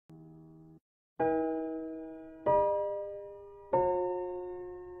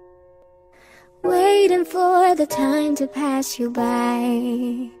waiting for the time to pass you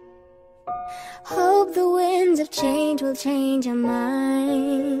by. Hope the winds of change will change your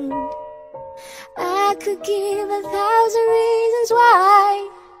mind. I could give 1,000 reasons why,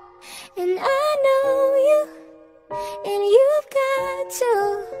 and I know you, and you've got to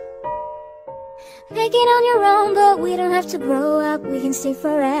make it on your own. But we don't have to grow up, we can stay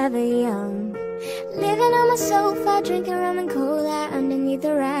forever young. Living on my sofa, drinking rum and cola underneath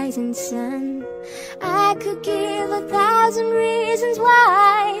the rising sun. I could give 1,000 reasons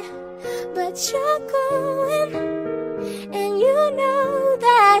why, but you're going, and you know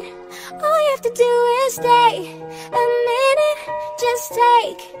that all you have to do is stay a minute. Just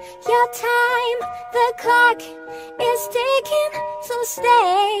take your time, the clock is ticking, so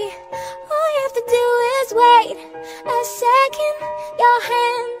stay. All you have to do is wait a second. Your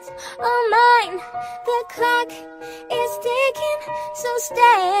hands on mine, the clock is ticking, so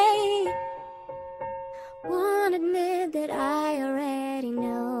stay. Won't admit that I already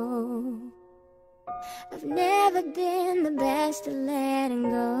know I've never been the best at letting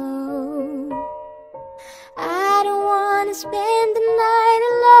go. I don't wanna spend the night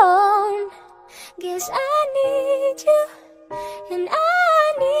alone. Guess I need you, and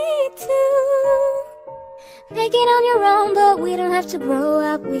I need to make it on your own. But we don't have to grow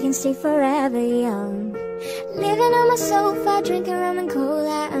up, we can stay forever young. Living on my sofa, drinking rum and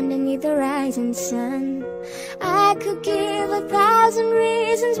cola underneath the rising sun. I could give 1,000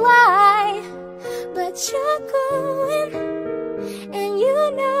 reasons why, but you're going, and you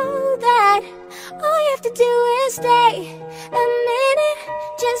know that all you have to do is stay a minute.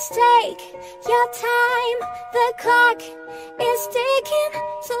 Just take your time, the clock is ticking,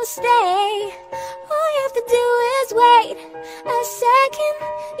 so stay. All you have to do is wait a second.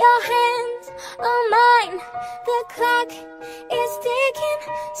 Your hands on mine, the clock is ticking,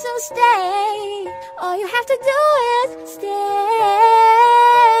 so stay. All you have to do is stay.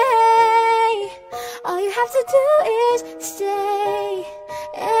 All you have to do is stay.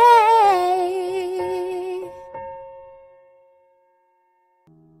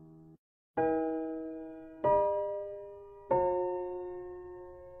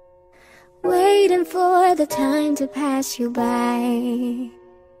 Waiting for the time to pass you by.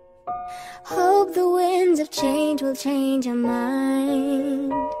 Hope the winds of change will change your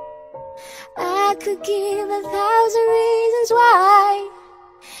mind. I could give 1,000 reasons why,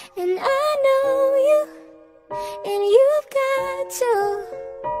 and I know you, and you've got to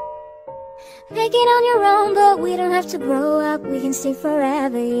make it on your own. But we don't have to grow up, we can stay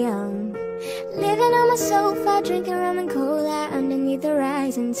forever young. Living on my sofa, drinking rum and cola underneath the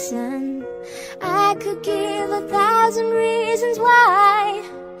rising sun. I could give 1,000 reasons why,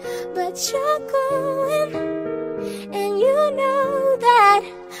 but you're going, and you know that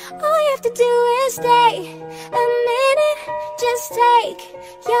all you have to do is stay a minute. Just take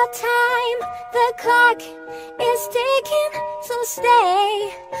your time, the clock is ticking, so stay.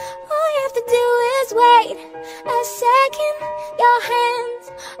 All you have to do is wait a second. Your hands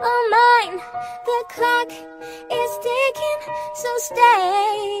on mine, the clock is ticking, so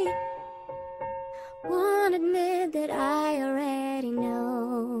stay. Won't admit that I already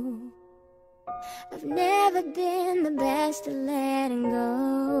know I've never been the best at letting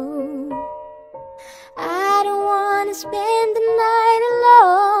go. I don't wanna spend the night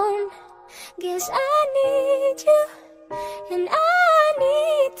alone. Guess I need you, and I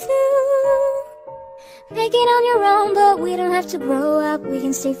need to make it on your own. But we don't have to grow up, we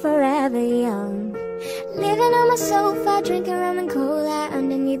can stay forever young. Living on my sofa, drinking rum and cola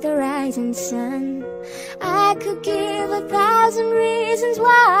underneath the rising sun. I could give 1,000 reasons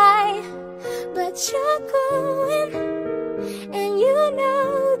why, but you're going, and you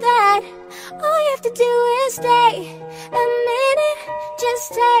know that all you have to do is stay a minute.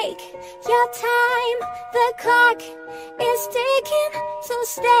 Just take your time, the clock is ticking, so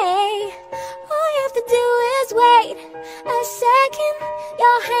stay. All you have to do is wait a second.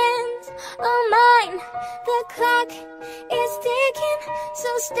 Your hands on mine, the clock is ticking, so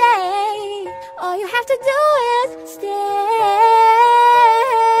stay. All you have to do is stay.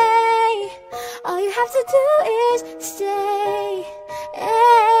 All you have to do is stay.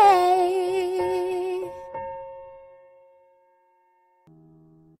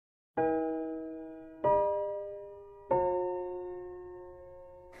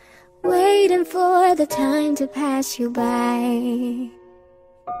 Waiting for the time to pass you by.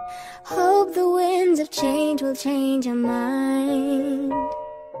 Hope the winds of change will change your mind.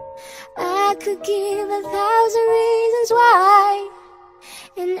 I could give 1,000 reasons why,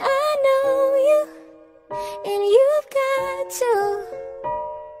 and I know you, and you've got to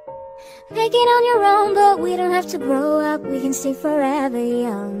Make it on your own, but we don't have to grow up. We can stay forever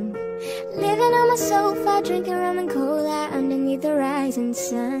young. Living on my sofa, drinking rum and cola underneath the rising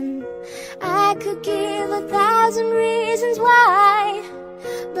sun. I could give 1,000 reasons why,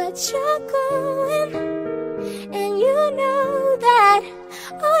 but you're going, and you know that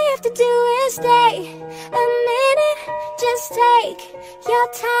all you have to do is stay a minute. Just take your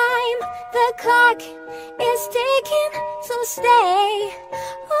time, the clock is ticking, so stay.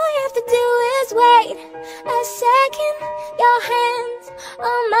 All you have to do is wait a second. Your hands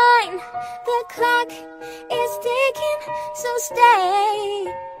on mine, the clock is ticking, so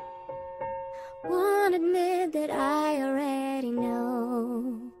stay. Won't admit that I already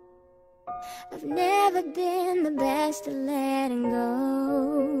know I've never been the best at letting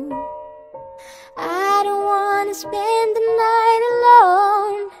go. I don't wanna spend the night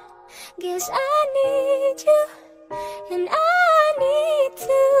alone. Guess I need you, and I need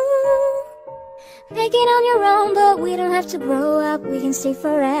to. Make it on your own, but we don't have to grow up. We can stay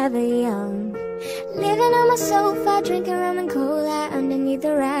forever young. Living on my sofa, drinking rum and cola underneath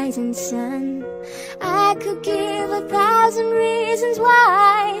the rising sun. I could give 1,000 reasons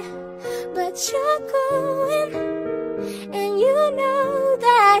why, but you're going, and you know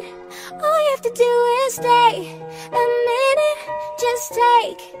that all you have to do is stay a minute. Just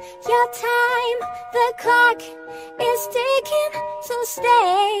take your time, the clock is ticking, so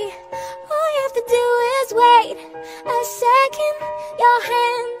stay. All you have to do is wait a second. Your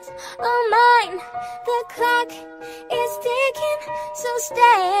hands on mine, the clock is ticking, so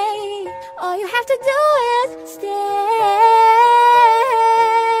stay. All you have to do is stay.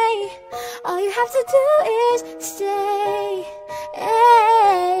 All you have to do is stay.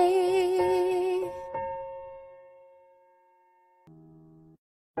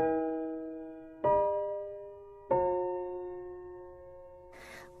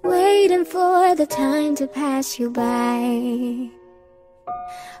 Waiting for the time to pass you by.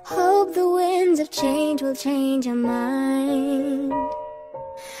 Hope the winds of change will change your mind.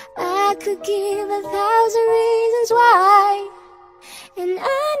 I could give 1,000 reasons why, and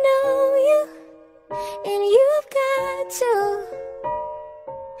I know you, and you've got to.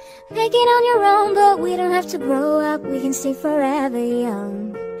 Make it on your own, but we don't have to grow up. We can stay forever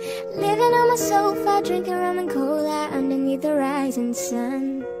young. Living on my sofa, drinking rum and cola underneath the rising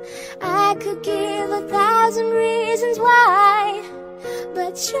sun. I could give 1,000 reasons why,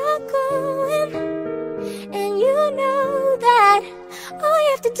 but you're going, and you know that all you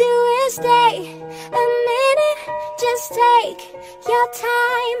have to do is stay a minute. Just take your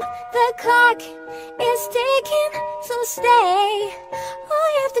time, the clock is ticking, so stay. All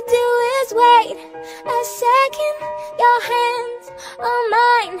you have to do is wait a second. Your hands on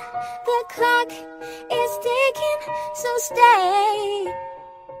mine, the clock is ticking, so stay.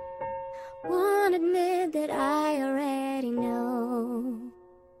 Won't admit that I already know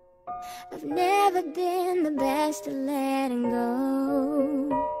I've never been the best at letting go.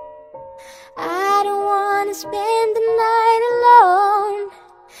 I don't wanna spend the night alone.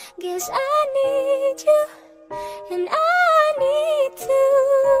 Guess I need you, and I need to.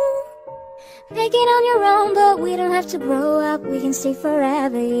 Make it on your own, but we don't have to grow up. We can stay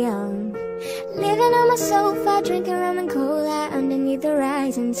forever young. Living on my sofa, drinking rum and cola underneath the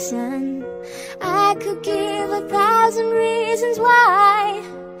rising sun. I could give 1,000 reasons why,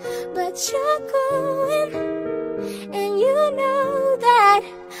 but you're going, and you know that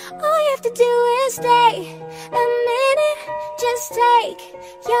all you have to do is stay a minute. Just take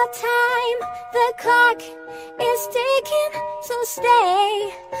your time, the clock is ticking, so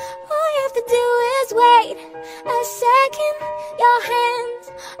stay. All you have to do is wait a second. Your hands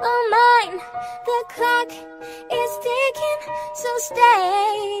on mine, the clock is ticking, so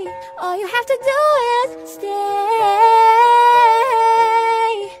stay. All you have to do is stay.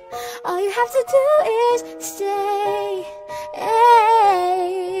 All you have to do is stay.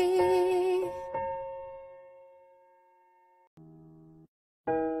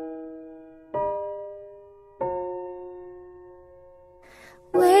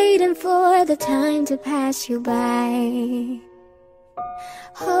 Waiting for the time to pass you by.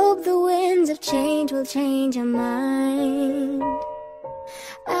 Hope the winds of change will change your mind.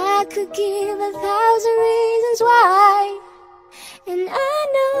 I could give 1,000 reasons why, and I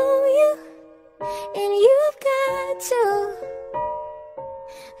know you, and you've got to.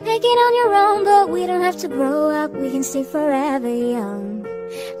 Make it on your own, but we don't have to grow up. We can stay forever young.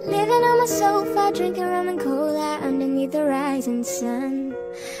 Living on my sofa, drinking rum and cola underneath the rising sun.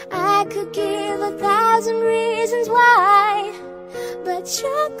 I could give 1,000 reasons why, but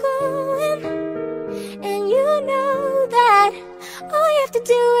you're going, and you know that All you have to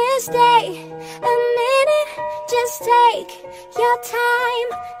do is stay a minute. Just take your time.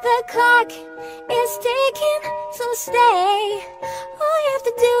 The clock is ticking, so stay. All you have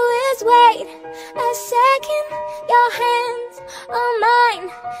to do is wait a second. Your hands on mine.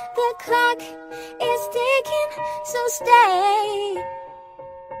 The clock is ticking, so stay.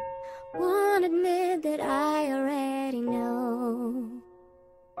 Won't admit that I already know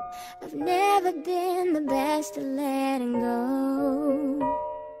I've never been the best at letting go.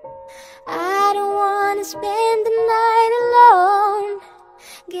 I don't wanna spend the night alone.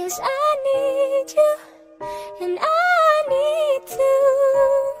 Guess I need you, and I need to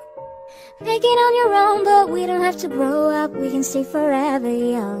make it on your own, but we don't have to grow up. We can stay forever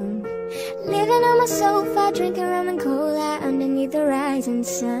young. Living on my sofa, drinking rum and cola underneath the rising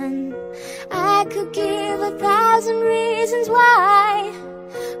sun. I could give 1,000 reasons why,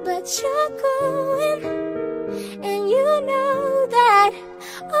 but you're going, and you know that.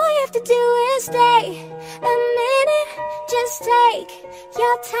 All you have to do is stay a minute. Just take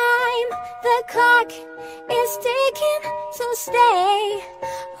your time. The clock is ticking, so stay.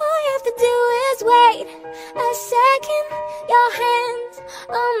 All you have to do is wait a second. Your hands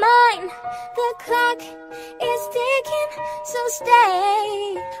on mine. The clock is ticking, so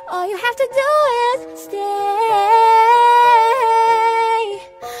stay. All you have to do is stay.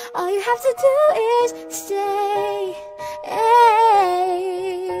 All you have to do is stay.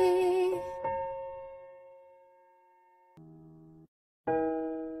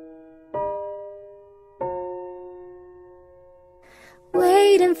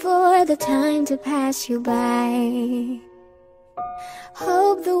 Waiting for the time to pass you by.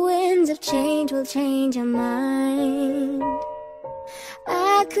 Hope the winds of change will change your mind.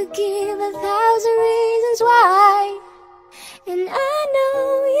 I could give 1,000 reasons why, and I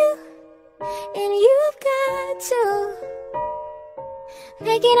know you, and you've got to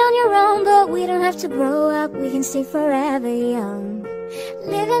make it on your own, but we don't have to grow up. We can stay forever young.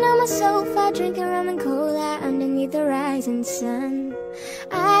 Living on my sofa, drinking rum and cola underneath the rising sun.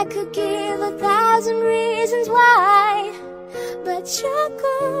 I could give 1,000 reasons why, but you're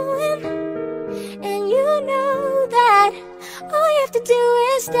going, and you know that. All you have to do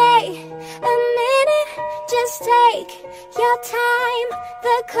is stay a minute. Just take your time.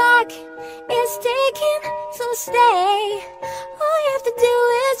 The clock is ticking, so stay. All you have to do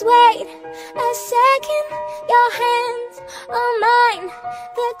is wait a second. Your hands on mine.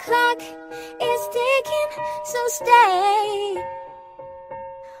 The clock is ticking, so stay.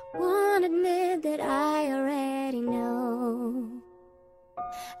 Won't admit that I already know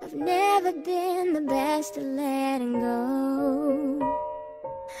I've never been the best at letting go.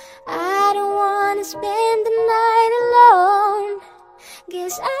 I don't wanna spend the night alone.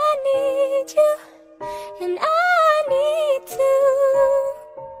 Guess I need you, and I need to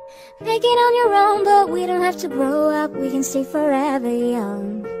make it on your own, but we don't have to grow up. We can stay forever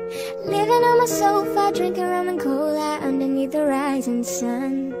young. Living on my sofa, drinking rum and cola underneath the rising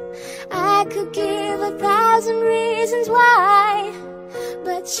sun. I could give 1,000 reasons why,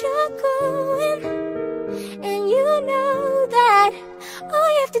 but you're going, and you know that. All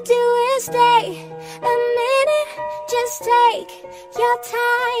you have to do is stay a minute. Just take your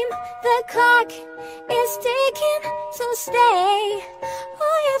time. The clock is ticking, so stay.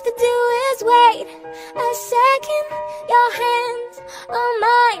 All you have to do is wait a second. Your hands on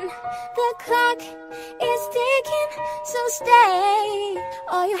mine. The clock is ticking, so stay.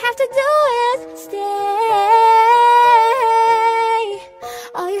 All you have to do is stay.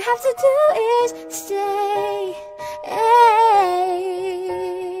 All you have to do is stay.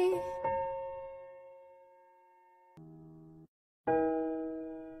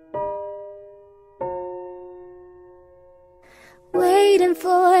 Waiting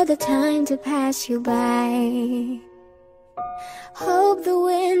for the time to pass you by. Hope the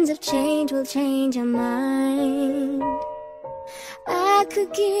winds of change will change your mind. I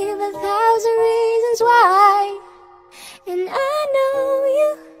could give 1,000 reasons why, and I know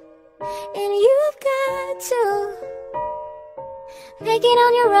you, and you've got to make it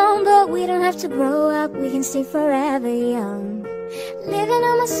on your own, but we don't have to grow up. We can stay forever young. Living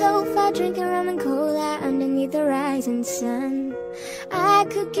on my sofa, drinking rum and cola underneath the rising sun. I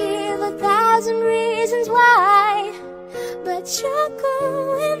could give 1,000 reasons why, but you're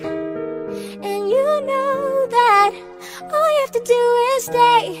going, and you know that. All you have to do is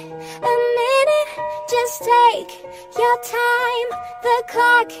stay a minute. Just take your time. The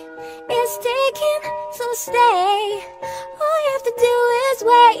clock is ticking, so stay. All you have to do is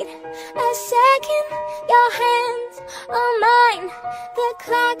wait a second. Your hands on mine. The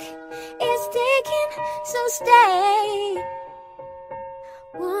clock is ticking, so stay.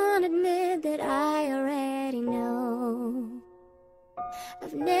 Won't admit that I already know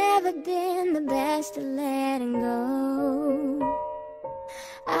I've never been the best at letting go.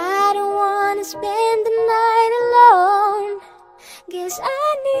 I don't wanna spend the night alone. Guess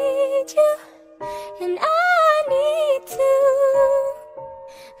I need you, and I need to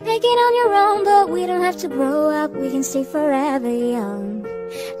make it on your own, but we don't have to grow up. We can stay forever young.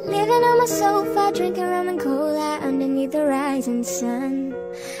 Living on my sofa, drinking rum and cola underneath the rising sun.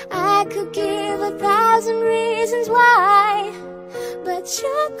 I could give 1,000 reasons why, but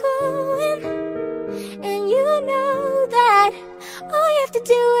you're going, and you know that all you have to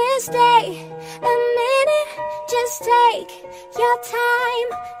do is stay a minute. Just take your time,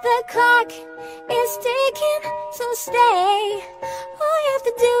 the clock is ticking, so stay. All you have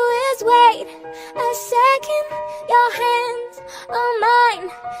to do is wait a second. Your hands on mine,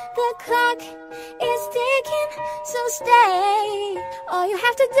 the clock is ticking, so stay. All you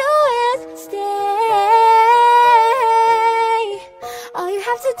have to do is stay. All you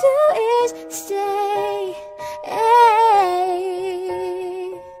have to do is stay.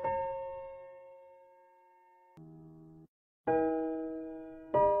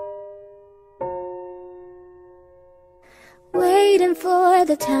 Waiting for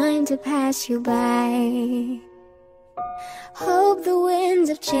the time to pass you by. Hope the winds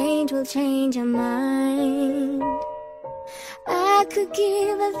of change will change your mind. I could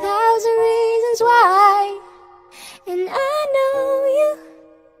give 1,000 reasons why, and I know you,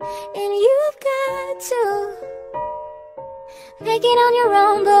 and you've got to make it on your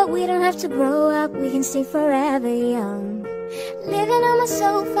own, but we don't have to grow up. We can stay forever young. Living on my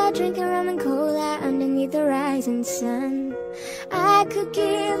sofa, drinking rum and cola underneath the rising sun. I could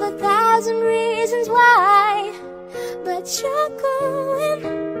give 1,000 reasons why, but you're going,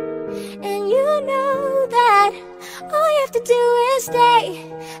 and you know that all you have to do is stay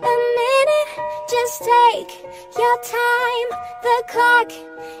a minute. Just take your time, the clock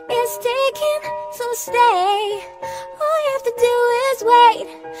is ticking, so stay. All you have to do is wait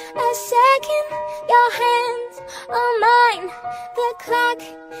a second. Your hands on mine, the clock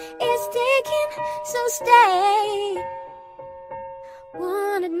is ticking, so stay.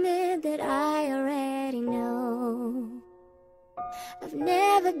 Won't admit that I already know I've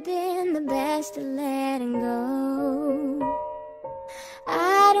never been the best at letting go.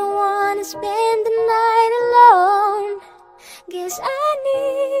 I don't wanna spend the night alone. Guess I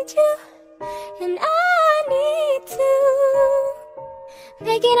need you, and I need to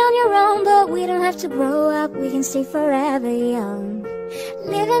make it on your own, but we don't have to grow up. We can stay forever young.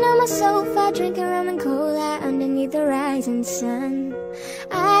 Living on my sofa, drinking rum and cola underneath the rising sun.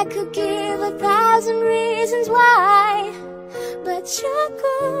 I could give 1,000 reasons why, but you're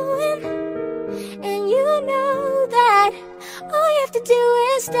going, and you know that all you have to do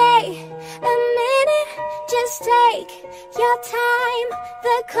is stay a minute. Just take your time,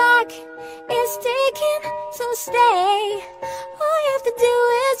 the clock is ticking, so stay. All you have to do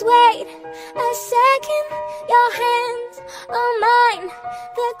is wait a second. Your hands on mine,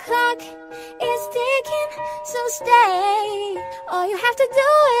 the clock is ticking, so stay. All you have to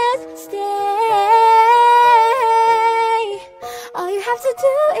do is stay. All you have to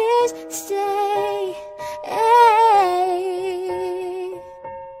do is stay.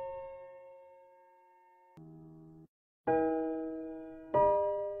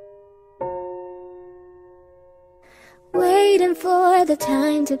 Waiting for the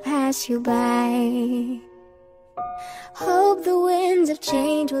time to pass you by. Hope the winds of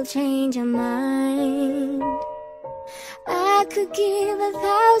change will change your mind. I could give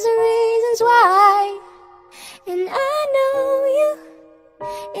 1,000 reasons why, and I know you,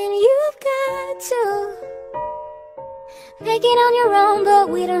 and you've got to make it on your own, but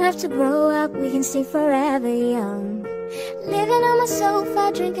we don't have to grow up. We can stay forever young. Living on my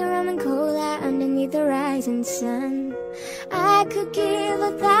sofa, drinking rum and cola underneath the rising sun. I could give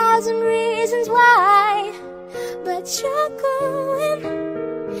 1,000 reasons why, but you're going,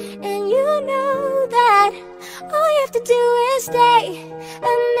 and you know that all you have to do is stay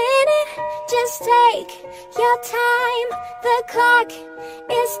a minute. Just take your time, the clock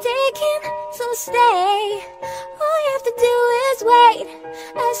is ticking, so stay. All you have to do is wait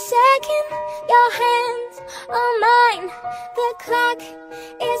a second. Your hands on mine, the clock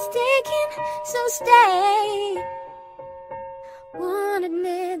is ticking, so stay. Won't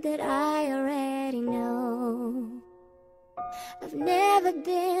admit that I already know I've never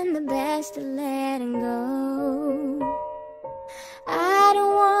been the best at letting go. I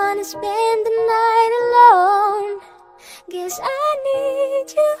don't wanna spend the night alone. Guess I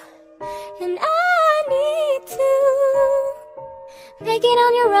need you, and I need to make Make it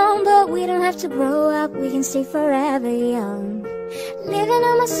on your own, but we don't have to grow up. We can stay forever young. Living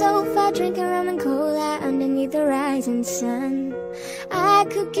on my sofa, drinking rum and cola underneath the rising sun. I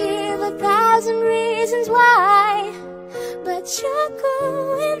could give 1,000 reasons why, but you're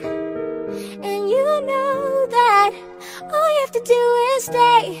going, and you know that all you have to do is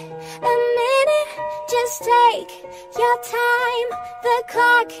stay a minute. Just take your time, the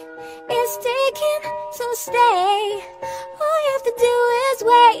clock is ticking, so stay. All you have to do is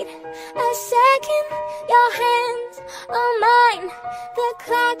wait a second. Your hands on mine, the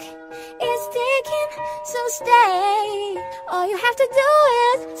clock is ticking, so stay. All you have to do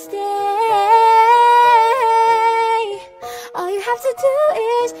is stay. All you have to do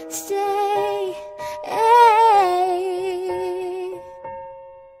is stay.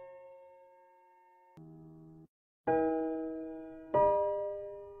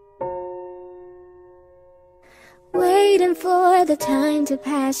 Waiting for the time to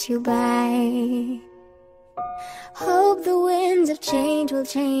pass you by. Hope the winds of change will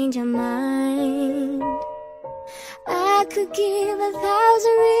change your mind. I could give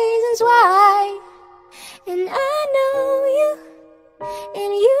 1,000 reasons why, and I know you,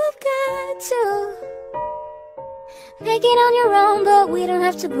 and you've got to make it on your own, but we don't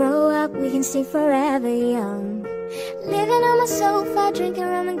have to grow up. We can stay forever young. Living on my sofa, drinking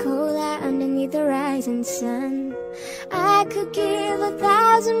rum and cola underneath the rising sun. I could give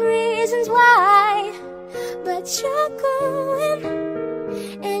 1,000 reasons why, but you're going,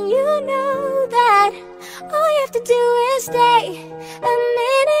 and you know that all you have to do is stay a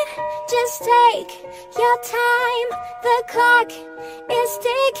minute. Just take your time, the clock is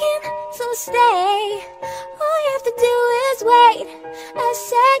ticking, so stay. All you have to do is wait a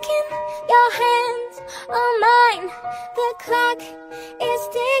second. Your hands on mine, the clock is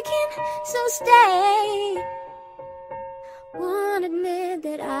ticking, so stay. Won't admit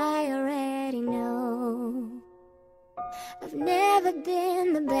that I already know I've never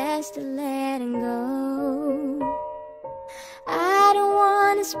been the best at letting go. I don't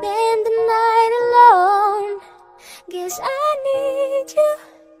wanna spend the night alone. Guess I need you,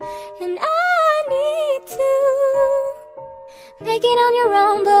 and I need to make it on your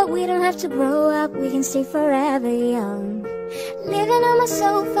own, but we don't have to grow up. We can stay forever young. Living on my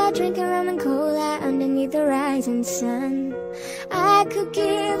sofa, drinking rum and cola underneath the rising sun. I could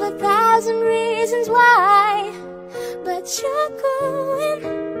give 1,000 reasons why, but you're going,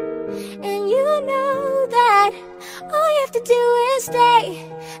 and you know that all you have to do is stay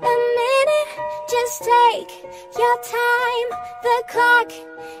a minute. Just take your time, the clock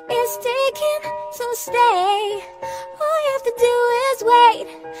is ticking, so stay. All you have to do is wait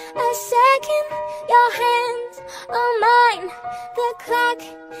a second. Your hands on mine, the clock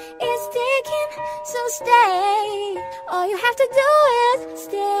is ticking, so stay. All you have to do is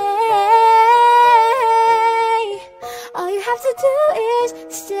stay. All you have to do is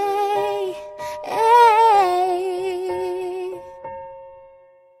stay.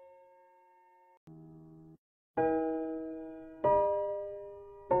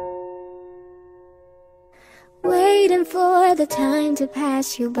 Waiting for the time to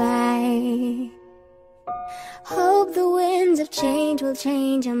pass you by. Hope the winds of change will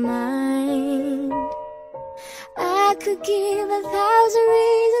change your mind. I could give 1,000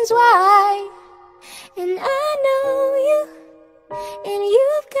 reasons why, and I know you, and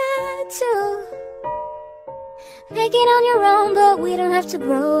you've got to make it on your own, but we don't have to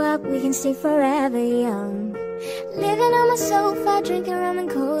grow up. We can stay forever young. Living on my sofa, drinking rum and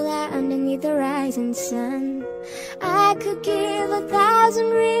cola underneath the rising sun. I could give 1,000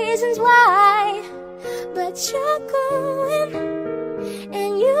 reasons why, but you're going,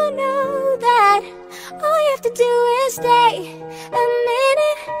 and you know that all you have to do is stay a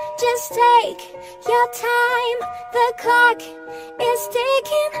minute. Just take your time, the clock is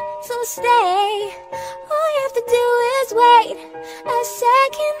ticking, so stay. All you have to do is wait a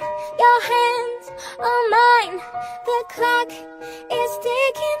second. Your hands on mine, the clock is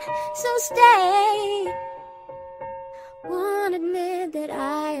ticking, so stay. Won't admit that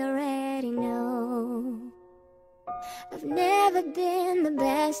I already know I've never been the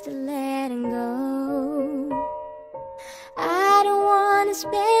best at letting go. I don't wanna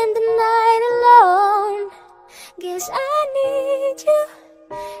spend the night alone. Guess I need you,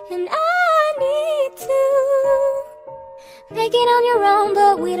 and I need to make it on your own,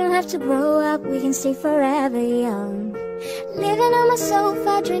 but we don't have to grow up. We can stay forever young. Living on my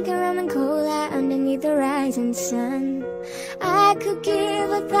sofa, drinking rum and cola underneath the rising sun. I could give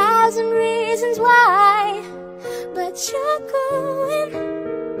 1,000 reasons why, but you're going,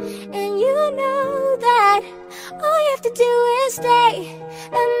 and you know that all you have to do is is stay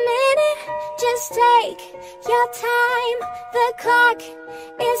a minute, just take your time. The clock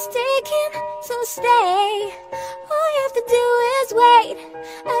is ticking, so stay. All you have to do is wait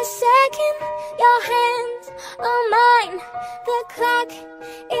a second. Your hands on mine. The clock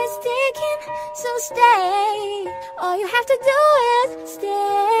is ticking, so stay. All you have to do is stay.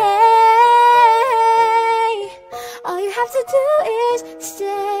 All you have to do is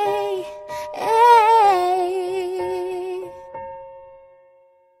stay.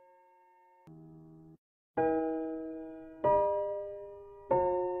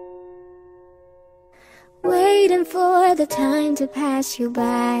 Waiting for the time to pass you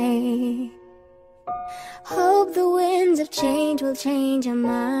by. Hope the winds of change will change your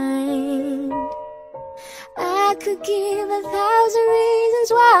mind. I could give 1,000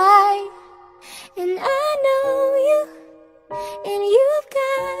 reasons why, and I know you, and you've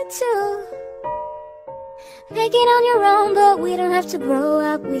got to make it on your own. But we don't have to grow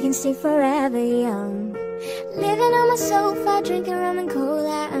up, we can stay forever young. Living on my sofa, drinking rum and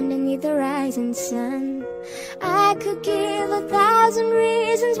cola underneath the rising sun. I could give 1,000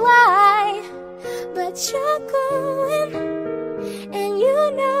 reasons why, but you're going, and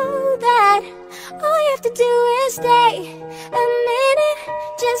you know that all you have to do is stay a minute,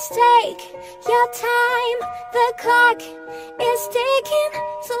 just take your time. The clock is ticking,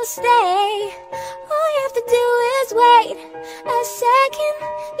 so stay. All you have to do is wait a second.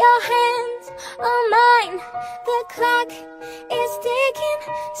 Your hands on mine. The clock is ticking,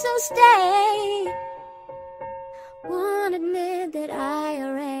 so stay. Won't admit that I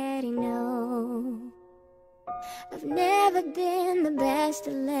already know I've never been the best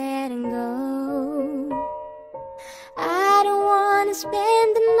at letting go. I don't wanna spend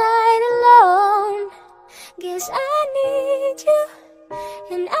the night alone. Guess I need you,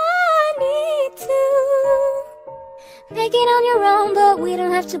 and I need to make it on your own. But we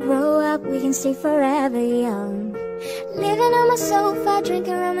don't have to grow up, we can stay forever young. Living on my sofa,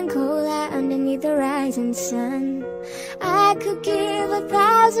 drinking rum and cola underneath the rising sun. I could give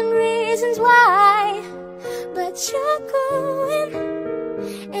 1,000 reasons why, but you're going,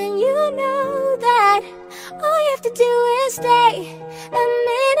 and you know that all you have to do is stay a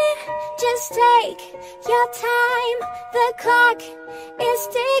minute, just take your time. The clock is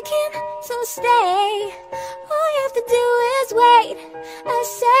ticking, so stay. All you have to do is wait a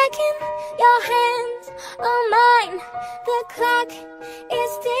second. Your hands on mine. The clock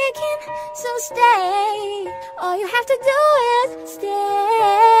is ticking, so stay. All you have to do is stay.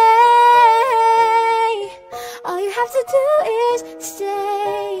 All you have to do is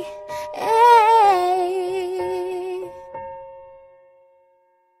stay.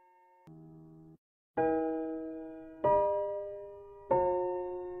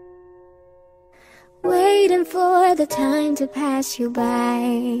 Waiting for the time to pass you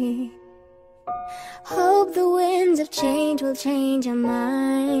by. Hope the winds of change will change your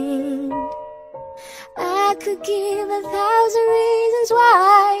mind. I could give 1,000 reasons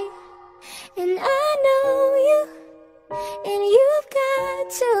why, and I know you, and you've got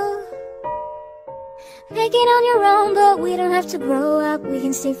to make it on your own. But we don't have to grow up, we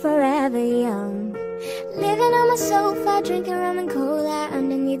can stay forever young. Living on my sofa, drinking rum and cola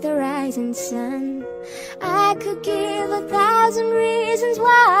underneath the rising sun. I could give 1,000 reasons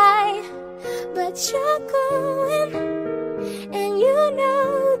why, but you're going, and you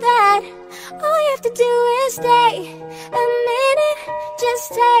know that all you have to do is stay a minute, just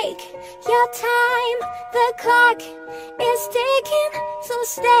take your time. The clock is ticking, so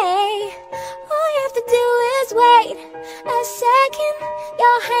stay. All you have to do is wait a second.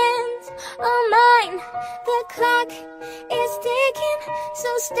 Your hands on mine. The clock is ticking, so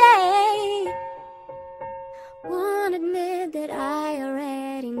stay. Won't admit that I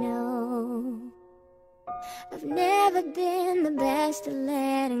already know I've never been the best at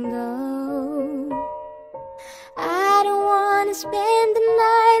letting go. I don't wanna spend the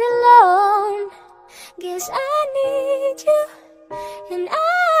night alone. Guess I need you, and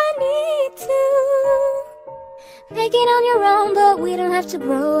I need to make it on your own. But we don't have to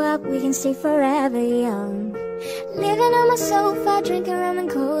grow up, we can stay forever young. Living on my sofa, drinking rum and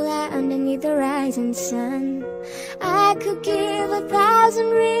cola underneath the rising sun. I could give 1,000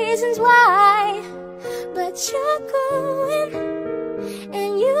 reasons why, but you're going,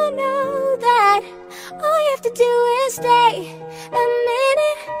 and you know that all you have to do is stay a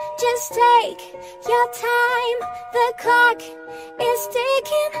minute, just take your time. The clock is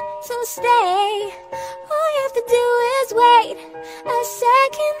ticking, so stay. All you have to do is wait a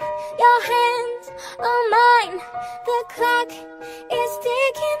second. Your hands on mine. The clock is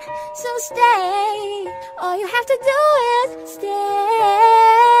ticking, so stay. All you have to do is stay.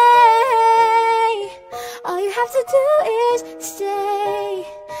 All you have to do is stay.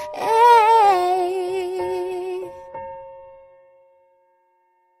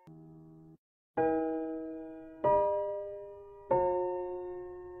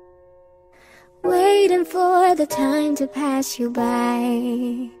 Waiting for the time to pass you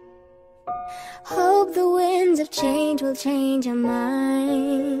by. Hope the winds of change will change your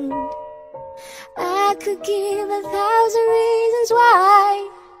mind. I could give 1,000 reasons why,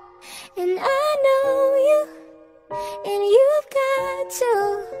 and I know you, and you've got to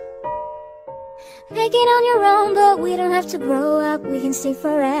make it on your own, but we don't have to grow up, we can stay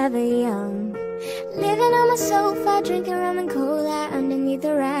forever young. Living on my sofa, drinking rum and cola underneath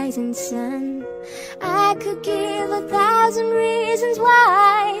the rising sun. I could give 1,000 reasons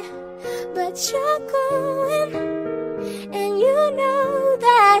why, but you're going, and you know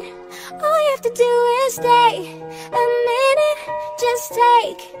that all you have to do is stay a minute. Just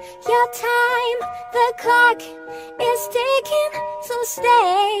take your time, the clock is ticking, so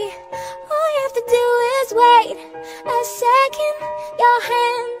stay. All you have to do is wait a second. Your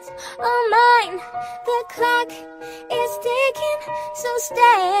hands on mine. The clock is ticking, so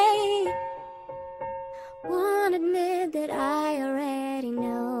stay. Won't admit that I already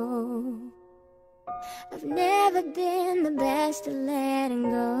know I've never been the best at letting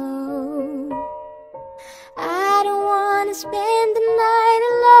go. I don't wanna spend the night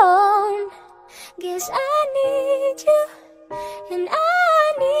alone. Guess I need you, and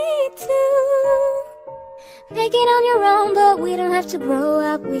I need to make it on your own, but we don't have to grow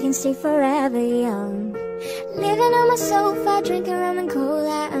up, we can stay forever young. Living on my sofa, drinking rum and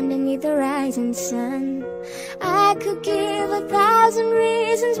cola underneath the rising sun. I could give 1,000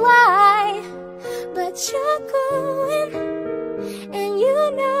 reasons why, but you're going, and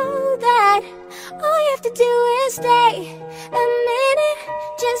you know that all you have to do is stay a minute.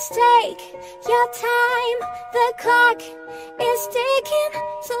 Just take your time, the clock is ticking,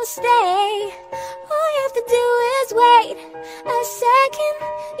 so stay. All you have to do is wait a second.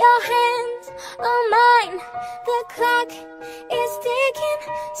 Your hands on mine. The clock is ticking,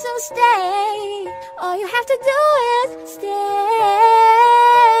 so stay. All you have to do is stay.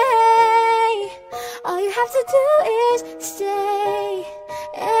 All you have to do is stay.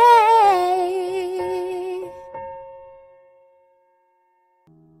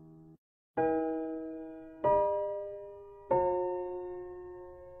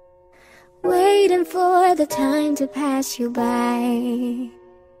 Waiting for the time to pass you by.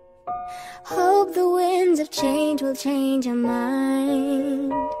 Hope the winds of change will change your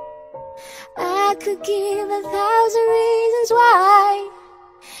mind. I could give 1,000 reasons why,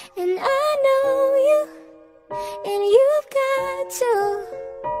 and I know you, and you've got to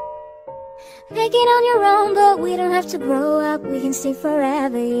make it on your own, but we don't have to grow up, we can stay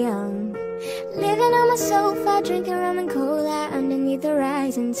forever young. Living on my sofa, drinking rum and cola underneath the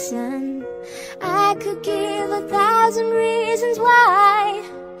rising sun. I could give 1,000 reasons why,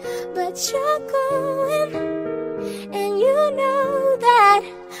 but you're going, and you know that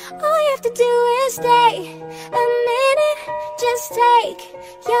all you have to do is stay a minute. Just take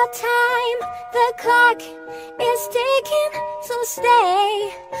your time, the clock is ticking, so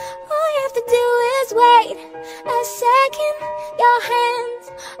stay. All you have to do is wait a second. Your hands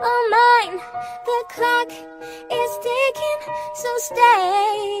on mine. The clock is ticking, so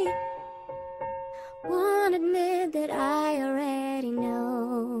stay. Won't admit that I already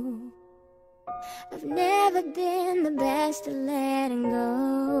know I've never been the best at letting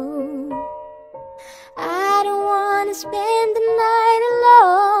go. I don't wanna spend the night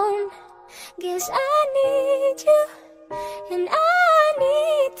alone. Guess I need you, and I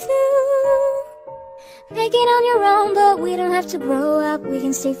need to make it on your own, but we don't have to grow up, we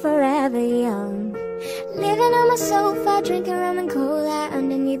can stay forever young. Living on my sofa, drinking rum and cola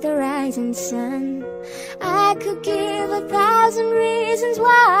underneath the rising sun. I could give 1,000 reasons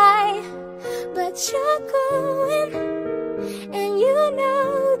why, but you're going, and you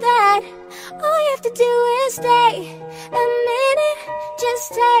know that all you have to do is stay a minute.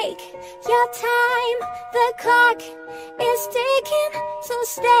 Just take your time, the clock is ticking, so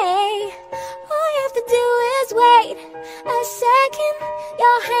stay. All you have to do is wait a second.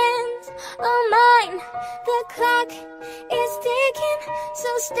 Your hands on mine. The clock is ticking, so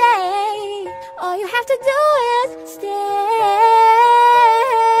stay. All you have to do is stay.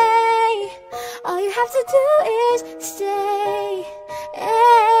 All you have to do is stay.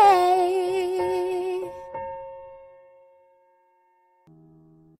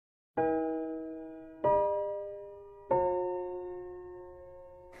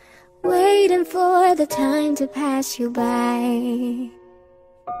 waiting for the time to pass you by.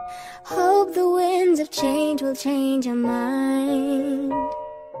 Hope the winds of change will change your mind.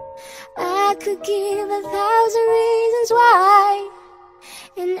 I could give 1,000 reasons why,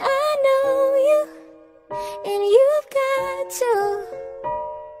 and I know you, and you've got to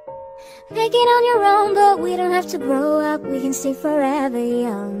make it on your own, but we don't have to grow up, we can stay forever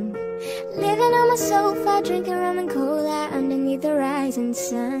young. Living on my sofa, drinking rum and cola underneath the rising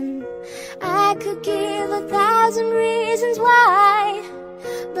sun. I could give 1,000 reasons why,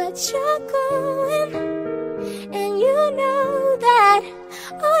 but you're going, and you know that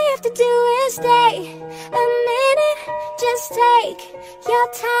all you have to do is stay a minute. Just take your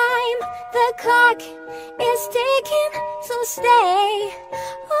time, the clock is ticking, so stay.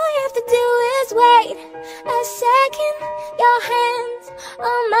 All you have to do is wait a second. Your hands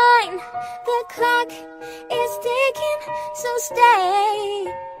on mine, the clock is ticking, so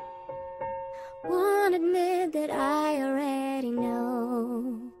stay. Won't admit that I already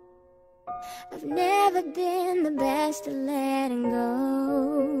know I've never been the best at letting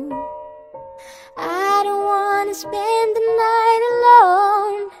go. I don't wanna spend the night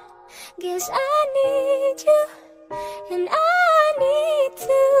alone. Guess I need you, and I need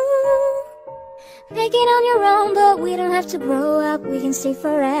to make it on your own, but we don't have to grow up, we can stay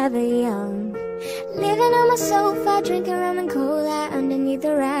forever young. Living on my sofa, drinking rum and cola underneath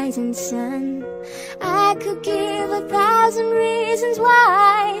the rising sun. I could give 1,000 reasons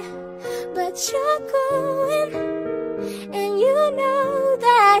why, but you're going, and you know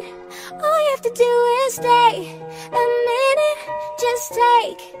that all you have to do is stay a minute. Just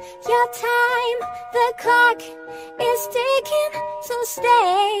take your time, the clock is ticking, so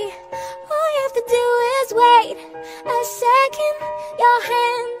stay. All you have to do is wait a second. Your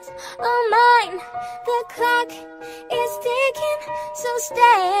hands on mine, the clock is ticking, so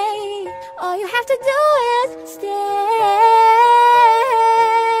stay. All you have to do is stay.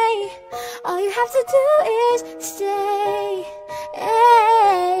 All you have to do is stay.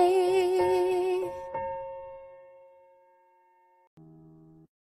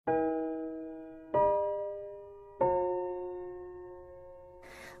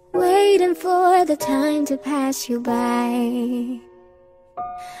 Waiting for the time to pass you by.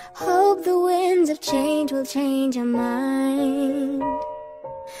 Hope the winds of change will change your mind.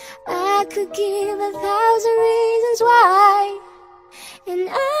 I could give 1,000 reasons why, and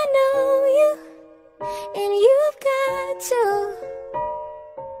I know you, and you've got to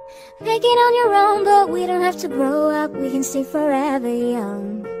make it on your own, but we don't have to grow up, we can stay forever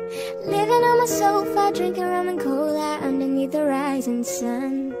young. Living on my sofa, drinking rum and cola underneath the rising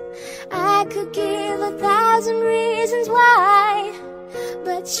sun. I could give 1,000 reasons why,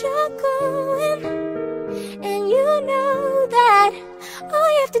 but you're going, and you know that all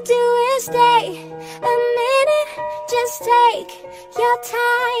you have to do is stay a minute. Just take your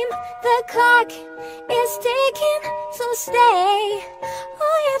time, the clock is ticking, so stay.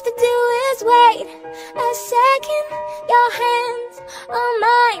 All you have to do is wait a second. Your hands on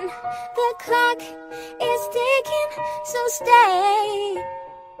mine, the clock is ticking, so stay.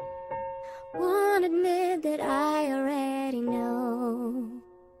 Won't admit that I already know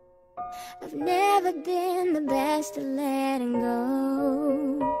I've never been the best at letting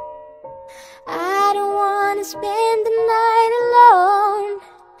go. I don't wanna spend the night alone.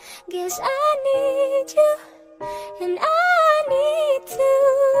 Guess I need you, and I need to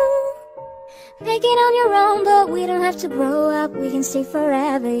make it on your own, but we don't have to grow up, we can stay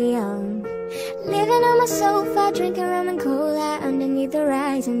forever young. Living on my sofa, drinking rum and cola underneath the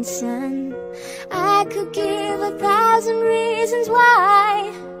rising sun. I could give 1,000 reasons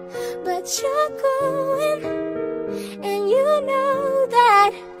why, but you're going, and you know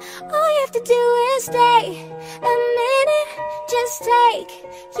that all you have to do is stay a minute. Just take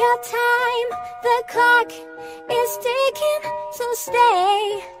your time, the clock is ticking, so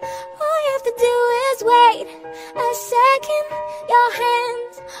stay. All you have to do is wait a second. Your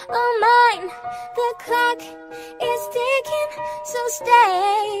hands on mine, the clock is ticking, so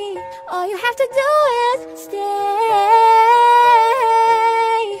stay. All you have to do is stay.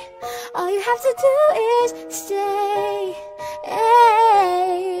 All you have to do is stay.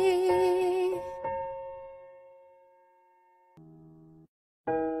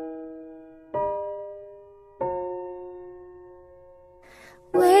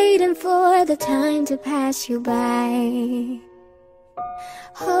 Waiting for the time to pass you by.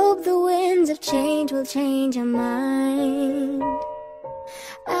 Hope the winds of change will change your mind.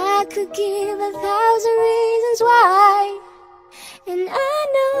 I could give 1,000 reasons why, and I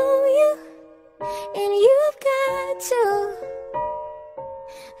know you, and you've got to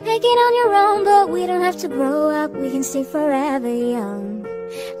Make it on your own, but we don't have to grow up, we can stay forever young.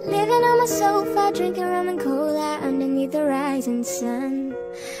 Living on my sofa, drinking rum and cola underneath the rising sun.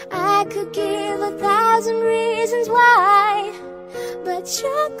 I could give 1,000 reasons why, but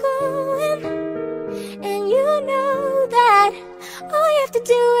you're going, and you know that all you have to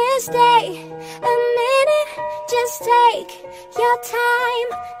do is stay a minute. Just take your time,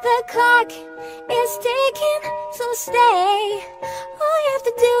 the clock is ticking, so stay. All you have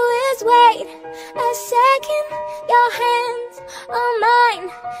to do is wait a second. Your hands on mine,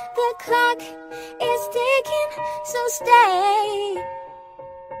 the clock is ticking, so stay.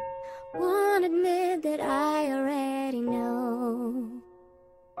 Won't admit that I already know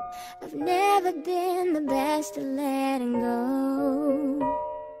I've never been the best at letting go.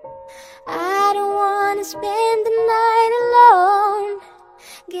 I don't wanna spend the night alone.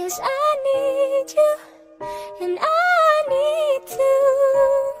 Guess I need you, and I need to.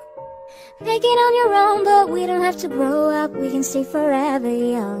 Make it on your own, but we don't have to grow up, we can stay forever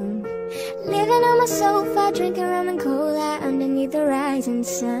young. Living on my sofa, drinking rum and cola underneath the rising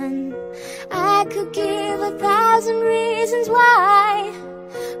sun. I could give 1,000 reasons why,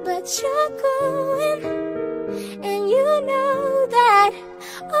 but you're going, and you know that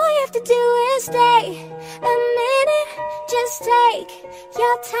all you have to do is stay a minute. Just take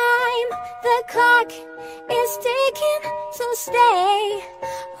your time, the clock is ticking, so stay.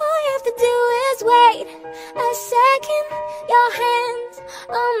 All you have to do is wait a second. Your hands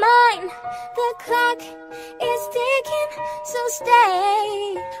on mine, the clock is ticking, so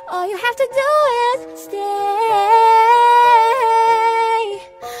stay. All you have to do is stay.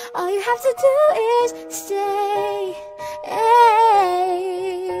 All you have to do is stay.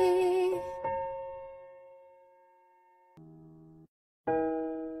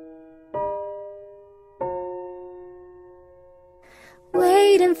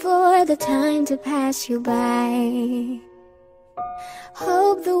 Waiting for the time to pass you by.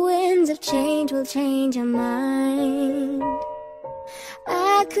 Hope the winds of change will change your mind.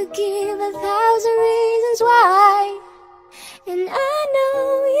 I could give 1,000 reasons why, and I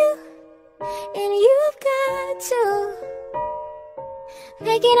know you, and you've got to.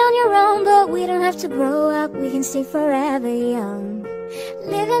 Make it on your own, but we don't have to grow up, we can stay forever young.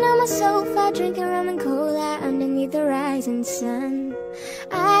 Living on my sofa, drinking rum and cola underneath the rising sun.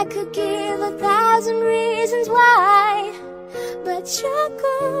 I could give 1,000 reasons why, but you're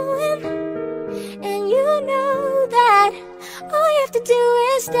going, and you know that all you have to do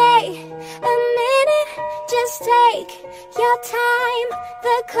is stay a minute. Just take your time,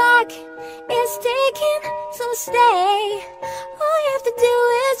 the clock is ticking, so stay. All you have to do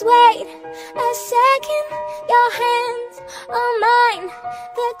is wait a second. Your hands on mine,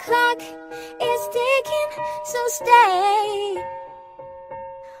 the clock is ticking, so stay.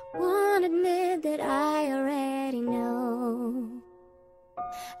 Won't admit that I already know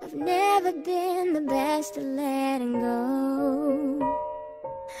I've never been the best at letting go.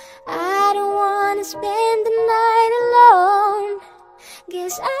 I don't wanna spend the night alone.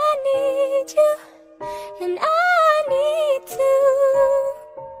 Guess I need you, and I need to.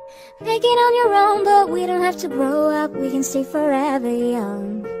 Make it on your own, but we don't have to grow up, we can stay forever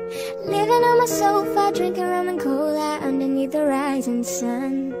young. Living on my sofa, drinking rum and cola underneath the rising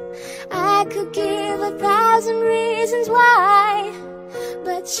sun. I could give 1,000 reasons why,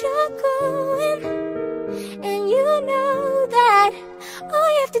 but you're going, and you know that all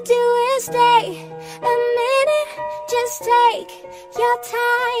you have to do is stay a minute. Just take your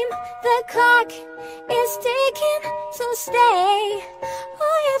time, the clock is ticking, so stay.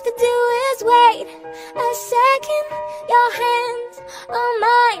 All you have to do is wait a second. Your hands on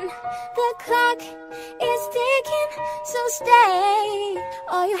mine, the clock is ticking, so stay.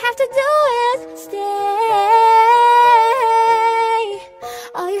 All you have to do is stay.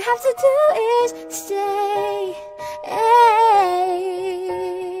 All you have to do is stay.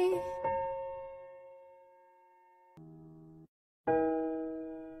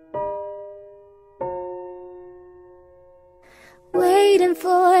 Waiting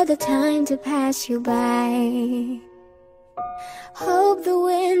for the time to pass you by. Hope the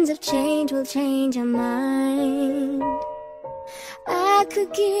winds of change will change your mind. I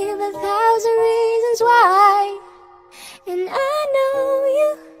could give 1,000 reasons why, and I know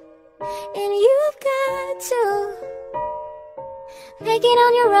you, and you've got to. Make it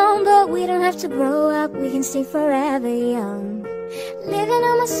on your own, but we don't have to grow up, we can stay forever young. Living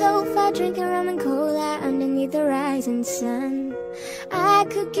on my sofa, drinking rum and cola underneath the rising sun. I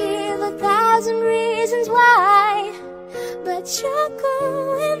could give 1,000 reasons why, but you're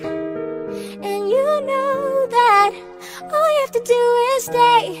going, and you know that All you have to do is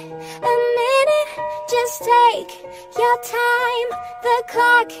stay a minute, just take your time. The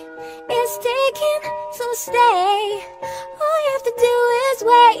clock is ticking, so stay. All you have to do is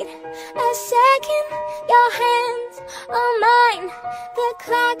wait a second. Your hands on mine. The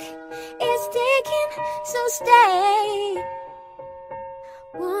clock is ticking, so stay.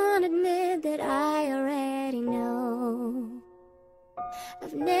 Won't admit that I already know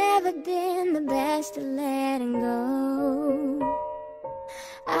I've never been the best at letting go.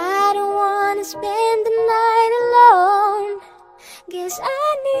 I don't wanna spend the night alone. Guess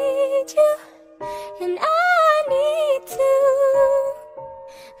I need you, and I need to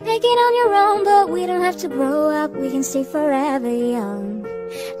make it on your own, but we don't have to grow up. We can stay forever young.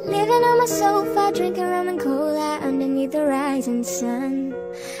 Living on my sofa, drinking rum and cola underneath the rising sun.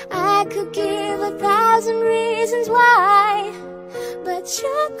 I could give 1,000 reasons why, but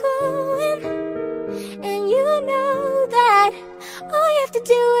you're going, and you know that. All you have to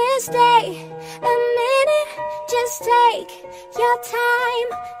do is stay a minute, just take your time.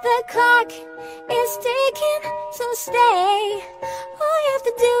 The clock is ticking, so stay. All you have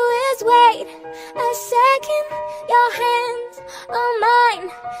to do is wait a second. Your hands on mine.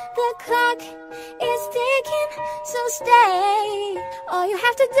 The clock is ticking, so stay. All you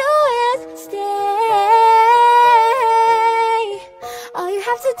have to do is stay. All you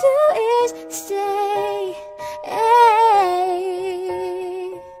have to do is stay.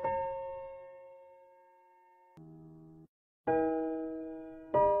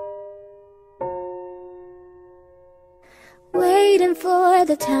 Waiting for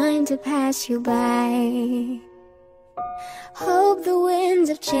the time to pass you by. Hope the winds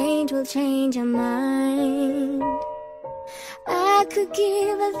of change will change your mind. I could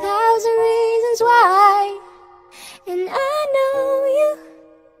give 1,000 reasons why, and I know you,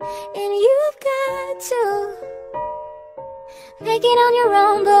 and you've got to make it on your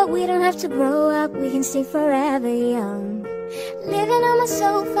own, but we don't have to grow up. We can stay forever young. Living on my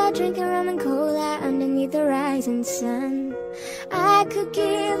sofa, drinking rum and cola underneath the rising sun. I could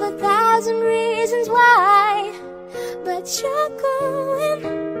give 1,000 reasons why, but you're going,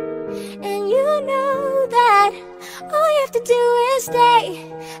 and you know that. All you have to do is stay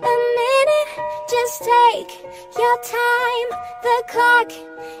a minute, just take your time. The clock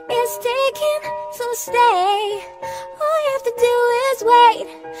is ticking, so stay. All you have to do is wait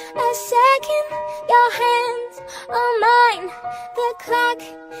a second. Your hands on mine. The clock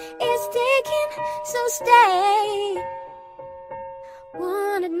is ticking, so stay.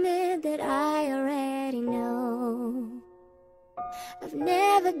 Won't admit that I already know I've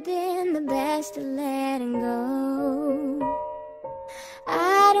never been the best at letting go.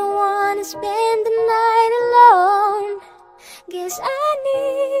 I don't wanna spend the night alone. Guess I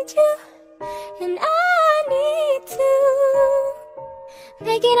need you, and I need to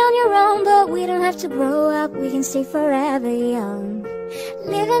make it on your own, but we don't have to grow up. We can stay forever young.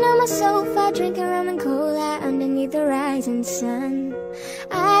 Living on my sofa, drinking rum and cola underneath the rising sun.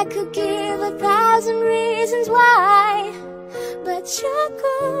 I could give 1,000 reasons why, but you're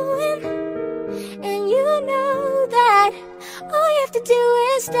going, and you know that. All you have to do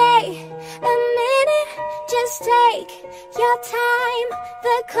is stay a minute, just take your time.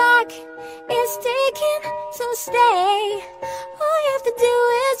 The clock is ticking, so stay. All you have to do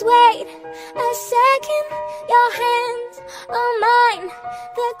is wait a second. Your hands on mine.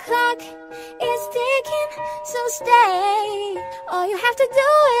 The clock is ticking, so stay. All you have to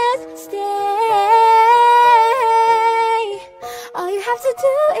do is stay. All you have to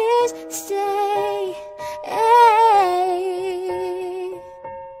do is stay.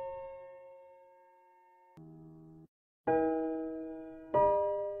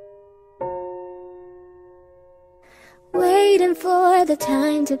 Waiting for the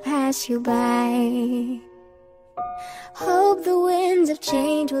time to pass you by. Hope the winds of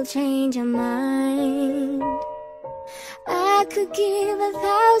change will change your mind. I could give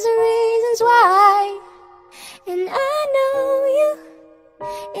 1,000 reasons why, and I know you,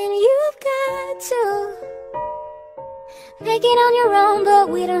 and you've got to make it on your own, but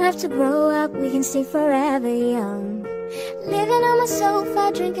we don't have to grow up. We can stay forever young. Living on my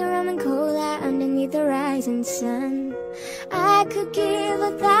sofa, drinking rum and cola underneath the rising sun. I could give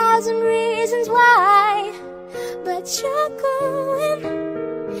 1,000 reasons why, but you're going,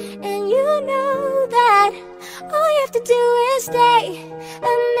 and you know that. All you have to do is stay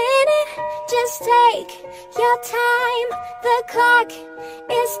a minute, just take your time. The clock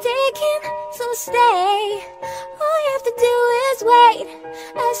is ticking, so stay. All you have to do is wait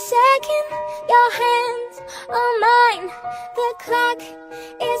a second. Your hands on mine. The clock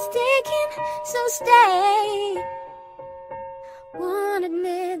is ticking, so stay. Won't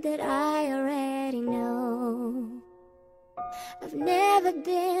admit that I already know I've never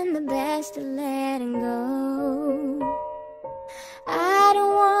been the best at letting go. I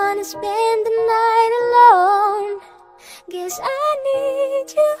don't wanna spend the night alone. Guess I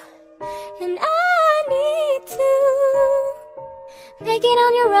need you, and I need to make it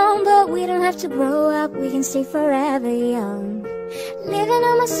on your own, but we don't have to grow up. We can stay forever young. Living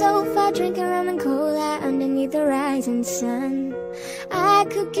on my sofa, drinking rum and cola underneath the rising sun. I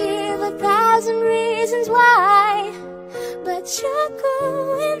could give 1,000 reasons why, but you're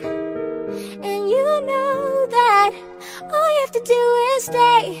going, and you know that all you have to do is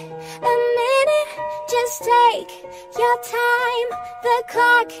stay a minute. Just take your time, the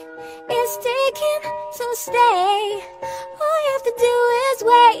clock is ticking, so stay. All you have to do is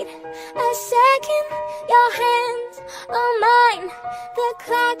wait a second. Your hands on mine, the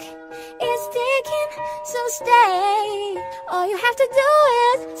clock is ticking, so stay. All you have to do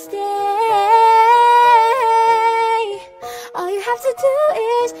is stay. All you have to do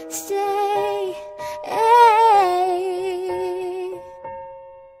is stay.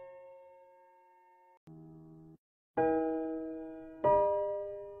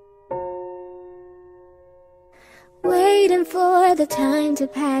 Waiting for the time to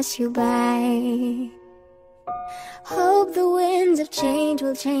pass you by. Hope the winds of change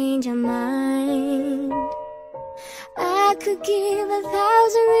will change your mind. I could give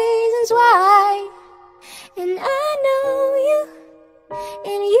 1,000 reasons why, and I know you,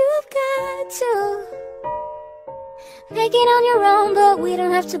 and you've got to make it on your own, but we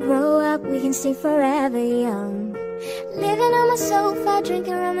don't have to grow up. We can stay forever young. Living on my sofa,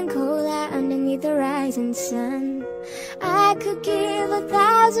 drinking rum and cola underneath the rising sun. I could give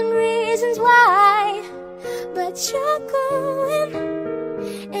 1,000 reasons why, but you're going,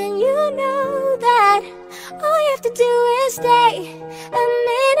 and you know that all you have to do is stay a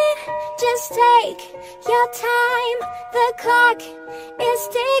minute. Just take your time, the clock is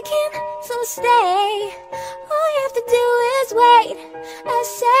ticking, so stay. All you have to do is wait a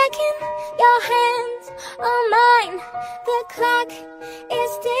second. Your hands on mine, the clock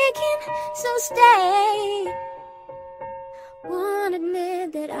is ticking, so stay. Won't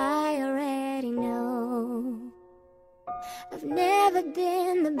admit that I already know I've never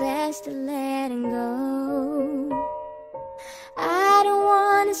been the best at letting go. I don't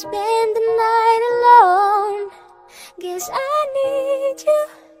wanna spend the night alone. Guess I need you,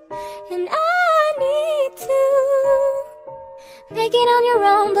 and I need to make it on your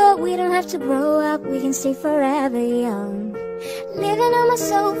own, but we don't have to grow up. We can stay forever young. Living on my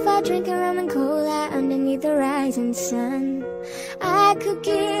sofa, drinking rum and cola underneath the rising sun. I could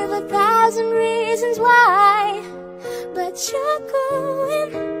give 1,000 reasons why, but you're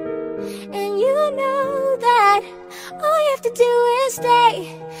going, and you know that all you have to do is stay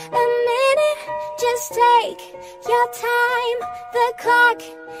a minute. Just take your time, the clock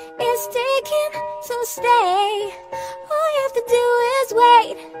is ticking, so stay. All you have to do is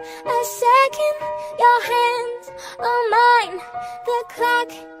wait a second. Your hands on mine, the clock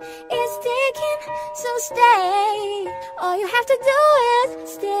is ticking, so stay. All you have to do is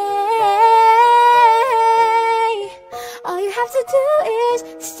stay. All you have to do is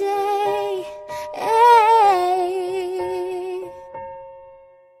stay.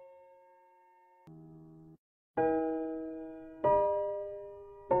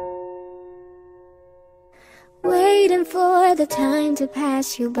 Waiting for the time to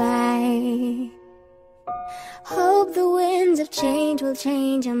pass you by. Hope the winds of change will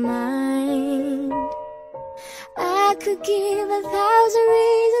change your mind. I could give 1,000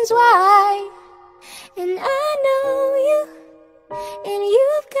 reasons why, and I know you, and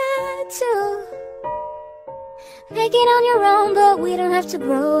you've got to make it on your own, but we don't have to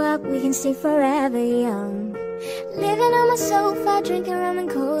grow up. We can stay forever young. Living on my sofa, drinking rum and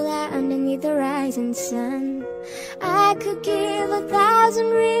cola underneath the rising sun. I could give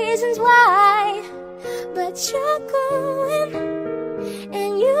 1,000 reasons why, but you're going,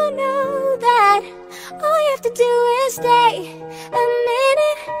 and you know that all you have to do is stay a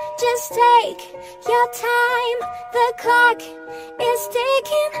minute. Just take your time, the clock is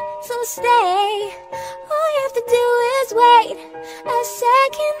ticking, so stay. All you have to do is wait a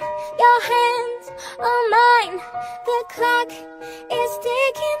second. Your hands on mine, the clock is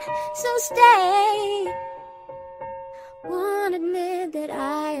ticking, so stay. Won't admit that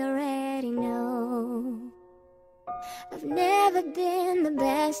I already know I've never been the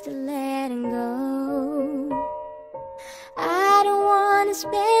best at letting go. I don't wanna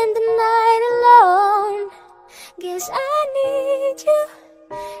spend the night alone. Guess I need you,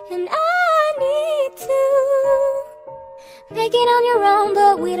 and I need to Make it on your own,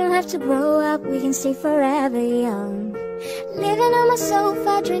 but we don't have to grow up, we can stay forever young. Living on my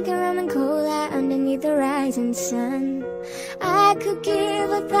sofa, drinking rum and cola underneath the rising sun. I could give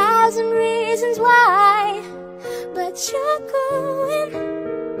 1,000 reasons why, but you're going,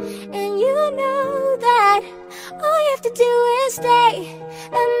 and you know that all you have to do is stay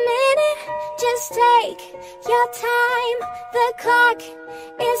a minute. Just take your time, the clock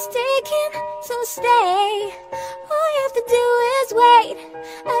is ticking, so stay. All you have to do is wait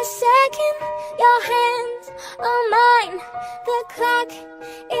a second. Your hands on mine, the clock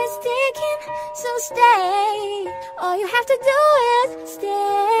is ticking, so stay. All you have to do is stay.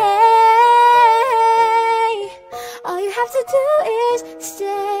 All you have to do is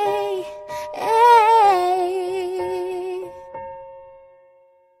stay.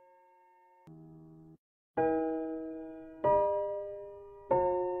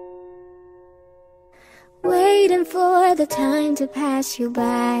 Waiting for the time to pass you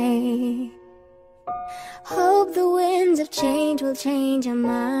by. Hope the winds of change will change your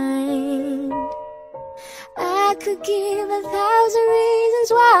mind. I could give 1,000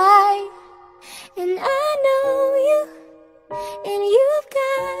 reasons why, and I know you, and you've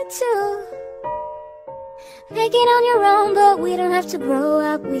got to make it on your own, but we don't have to grow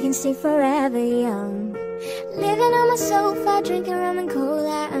up, we can stay forever young. Living on my sofa, drinking rum and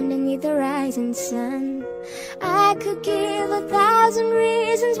cola underneath the rising sun. I could give 1,000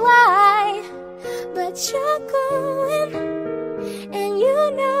 reasons why, but you're going, and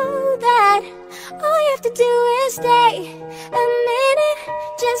you know that all you have to do is stay a minute.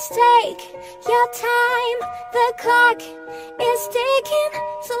 Just take your time, the clock is ticking,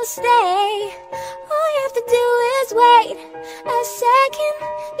 so stay. All you have to do is wait a second.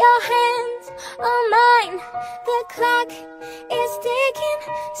 Your hands on mine, the clock is ticking,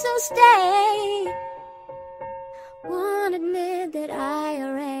 so stay. Won't admit that I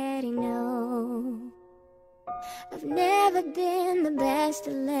already know I've never been the best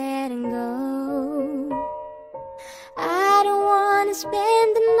at letting go. I don't wanna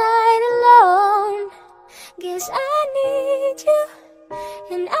spend the night alone. Guess I need you,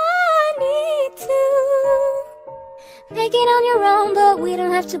 and I need to make it on your own, but we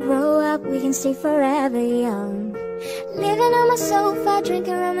don't have to grow up, we can stay forever young. Living on my sofa,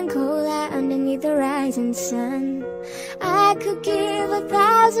 drinking rum and cola underneath the rising sun. I could give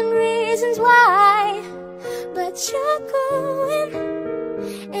 1,000 reasons why, but you're going,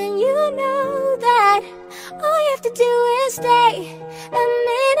 and you know that all you have to do is stay a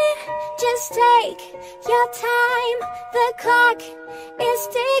minute. Just take your time, the clock is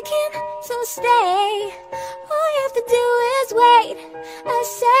ticking, so stay. All you have to do is wait a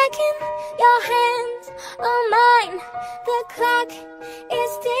second. Your hands on mine, the clock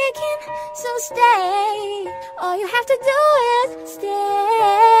is ticking, so stay. All you have to do is stay.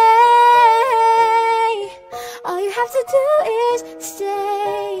 All you have to do is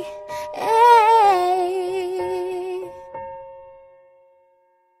stay.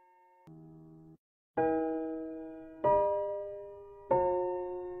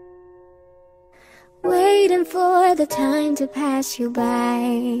 Waiting for the time to pass you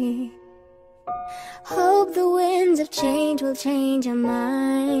by. Hope the winds of change will change your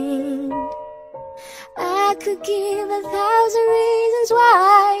mind. I could give 1,000 reasons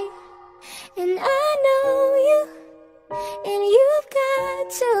why, and I know you, and you've got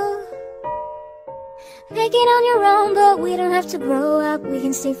to make it on your own, but we don't have to grow up, we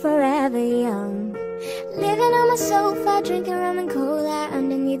can stay forever young. Living on my sofa, drinking rum and cola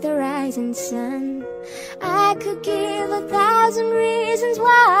underneath the rising sun. I could give 1,000 reasons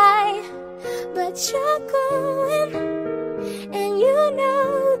why, but you're going, and you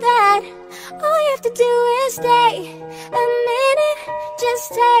know that all you have to do is stay a minute. Just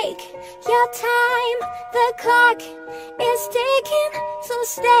take your time, the clock is ticking, so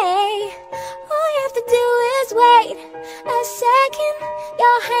stay. All you have to do is wait a second.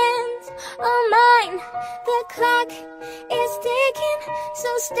 Your hands on mine, the clock is ticking, so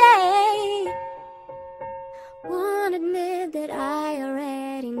stay. Won't admit that I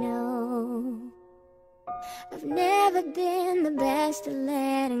already know I've never been the best at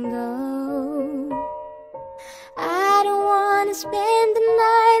letting go. I don't wanna spend the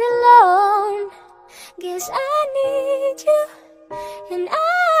night alone. Guess I need you, and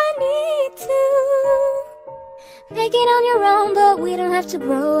I need to make it on your own, but we don't have to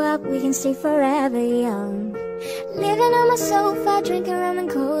grow up, we can stay forever young. Living on my sofa, drinking rum and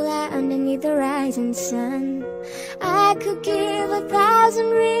cola underneath the rising sun. I could give 1,000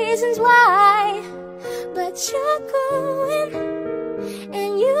 reasons why, but you're going,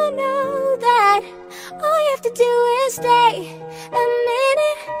 and you know that all you have have to do is stay a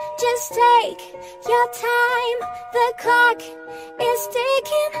minute, just take your time. The clock is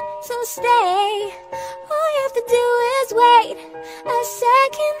ticking, so stay. All you have to do is wait a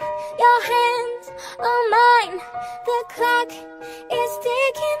second. Your hands are mine. The clock is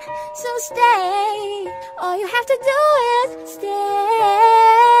ticking, so stay. All you have to do is stay.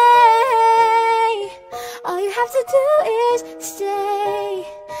 All you have to do is stay.